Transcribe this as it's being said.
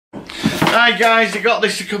Hi guys, I got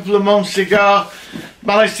this a couple of months ago.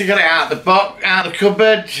 Managed to get it out of the box, out of the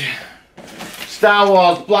cupboard. Star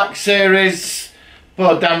Wars Black Series,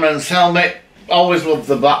 poor Dameron's helmet. Always loved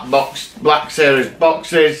the Black Series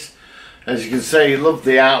boxes. As you can see, love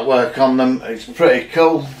the artwork on them. It's pretty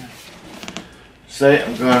cool. See,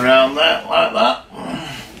 I'm going around there like that.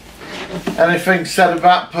 Anything said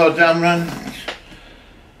about poor Dameron?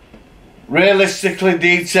 Realistically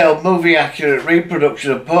detailed, movie accurate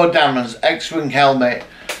reproduction of poor Dameron's X-Wing helmet,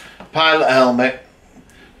 pilot helmet,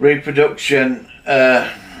 reproduction.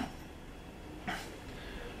 Right,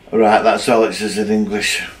 that's all it says in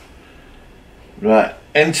English. Right,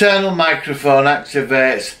 internal microphone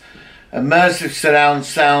activates immersive surround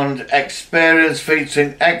sound experience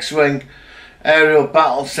featuring X-Wing aerial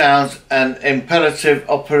battle sounds and imperative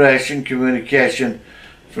operation communication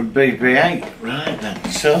from BB-8. Right then,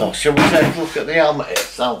 so shall we take a look at the helmet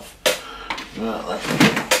itself? Right,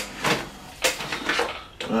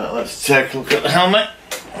 let's take a look at the helmet.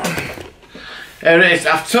 Here it is.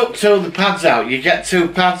 I've took two of the pads out. You get two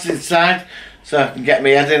pads inside so I can get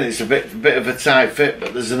my head in. It's a bit of a tight fit,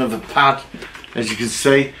 but there's another pad, as you can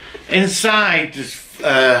see. Inside there's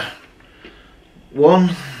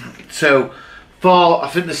 1, 2, 4, I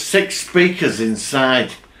think there's 6 speakers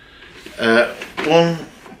inside. One,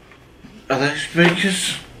 are there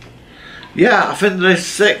speakers? Yeah, I think there is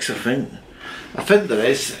 6, I think there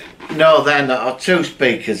is. No, they're not. 2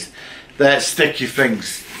 speakers. They're sticky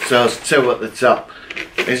things, so it's 2 at the top.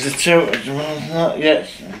 Is there 2?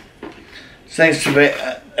 Yes. Seems to be,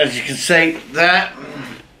 as you can see, there.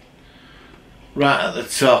 Right at the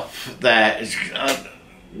top, there.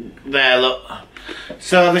 There, look.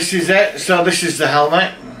 So this is it. So this is the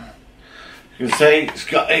helmet. You can see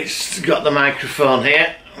it's got the microphone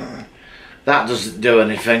here. That doesn't do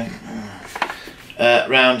anything.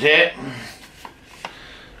 Round here,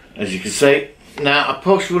 as you can see. Now I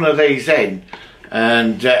push one of these in,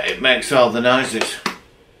 and it makes all the noises.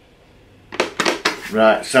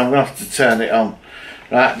 Right, so I'm gonna have to turn it on.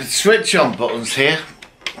 Right, the switch on buttons here.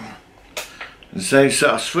 And so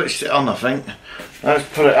I switched it on, I think. Let's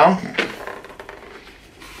put it on.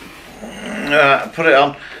 Right, put it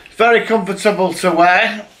on. It's very comfortable to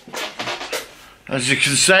wear. As you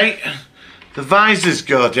can see, the visors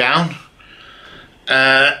go down.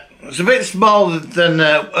 It's a bit smaller than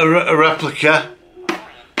a replica.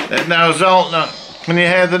 Now, can you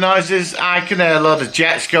hear the noises? I can hear a lot of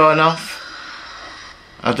jets going off.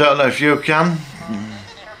 I don't know if you can.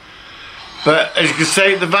 But as you can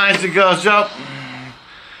see, the visor goes up.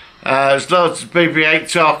 There's loads of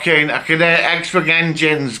BB-8 talking. I can hear X-Wing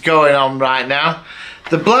engines going on right now.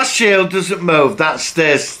 The blast shield doesn't move, that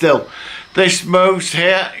stays still. This moves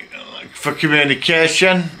here for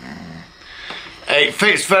communication. It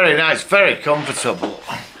fits very nice, very comfortable.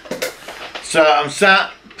 So I'm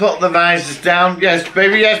sat, put the visors down. Yes,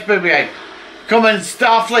 BB-8. Come in,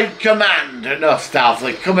 Starfleet Command. No,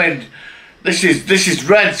 Starfleet, come in. This is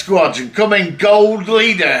Red Squadron. Come in, Gold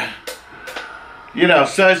Leader. You know,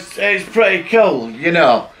 so it's pretty cool, you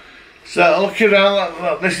know. So looking around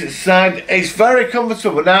like this inside, it's very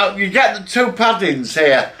comfortable. Now you get the 2 paddings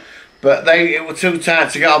here, but it were too tight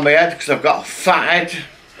to get on my head because I've got a fat head.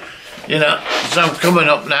 You know, so I'm coming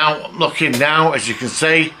up now. I'm looking now, as you can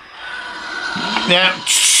see. Yeah.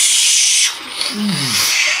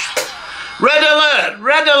 Red alert!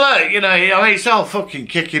 Red alert! You know, I mean, it's all fucking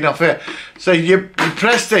kicking off here. So you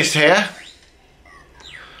press this here.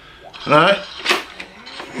 Right.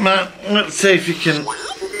 Now, let's see if you can.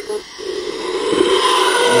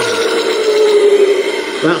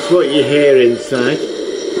 That's what you hear inside.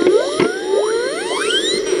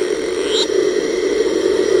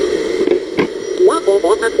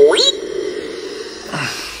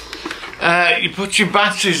 You put your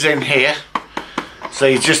batteries in here. So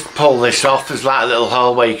you just pull this off. There's like a little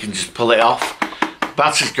hole where you can just pull it off.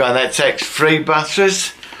 Batteries go in there. It takes 3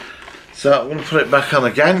 batteries. So I'm going to put it back on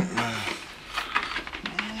again.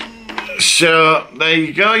 So there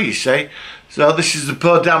you go, you see. So this is the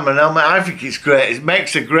poor Dameron helmet. I think it's great. It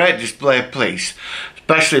makes a great display piece,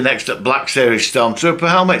 especially next to Black Series Stormtrooper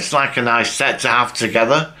helmet. It's like a nice set to have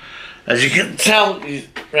together. As you can tell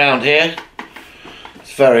around here,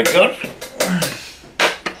 it's very good.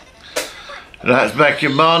 That's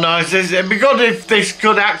making more noises. It'd be good if this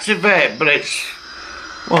could activate, but it's...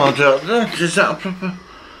 Well, I don't know. Is that a proper...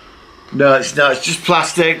 No, it's not. It's just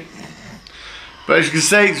plastic. But as you can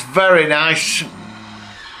see, it's very nice.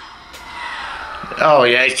 Oh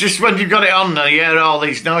yeah, it's just when you've got it on now, you hear all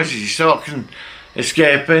these noises, you sort of can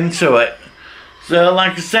escape into it. So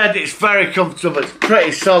like I said, it's very comfortable, it's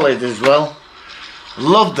pretty solid as well.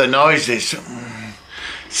 Love the noises.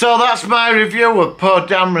 So that's my review of poor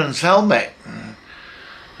Dameron's helmet.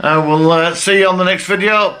 I will see you on the next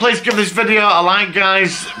video. Please give this video a like,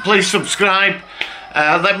 guys. Please subscribe.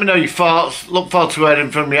 Let me know your thoughts. Look forward to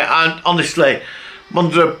hearing from you. And honestly, I'm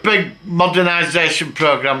under a big modernisation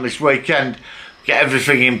programme this weekend. Get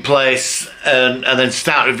everything in place and then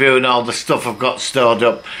start reviewing all the stuff I've got stored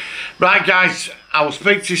up. Right, guys, I will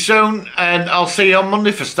speak to you soon, and I'll see you on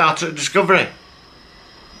Monday for Star Trek Discovery.